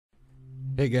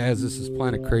Hey guys, this is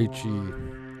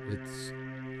Planetkrejci. It's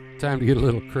time to get a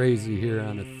little crazy here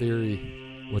on a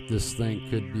theory what this thing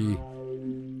could be.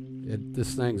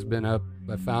 This thing's been up.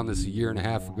 I found this a year and a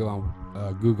half ago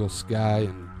on Google Sky,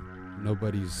 and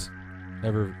nobody's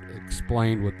ever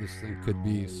explained what this thing could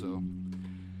be. So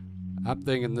I'm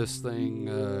thinking this thing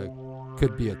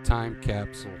could be a time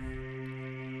capsule.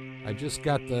 I just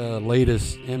got the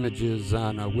latest images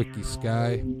on Wiki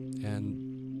Sky,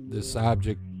 and this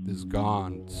object is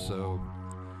gone. So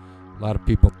a lot of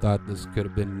people thought this could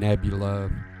have been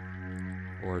nebula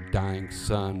or a dying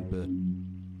sun, but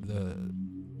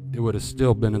it would have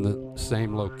still been in the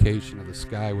same location of the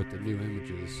sky with the new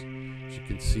images, as you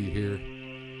can see here.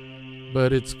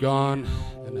 But it's gone,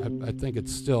 and I think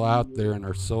it's still out there in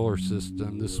our solar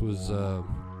system. This was a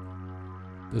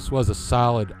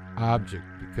solid object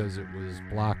because it was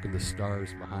blocking the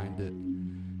stars behind it.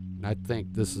 And I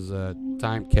think this is a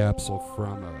time capsule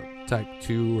from a type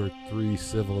 2 or 3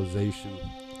 civilization,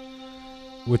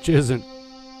 which isn't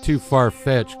too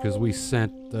far-fetched because we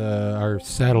sent our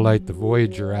satellite, the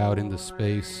Voyager, out into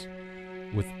space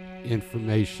with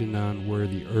information on where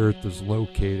the Earth is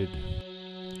located.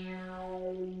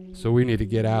 So we need to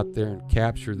get out there and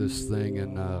capture this thing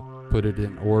and put it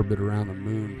in orbit around the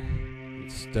moon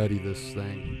and study this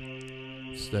thing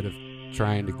instead of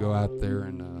trying to go out there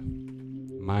and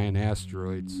mine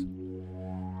asteroids.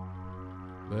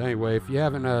 But anyway, if you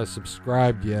haven't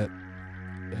subscribed yet,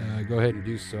 go ahead and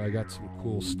do so. I got some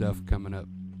cool stuff coming up,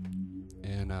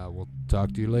 and we'll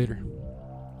talk to you later.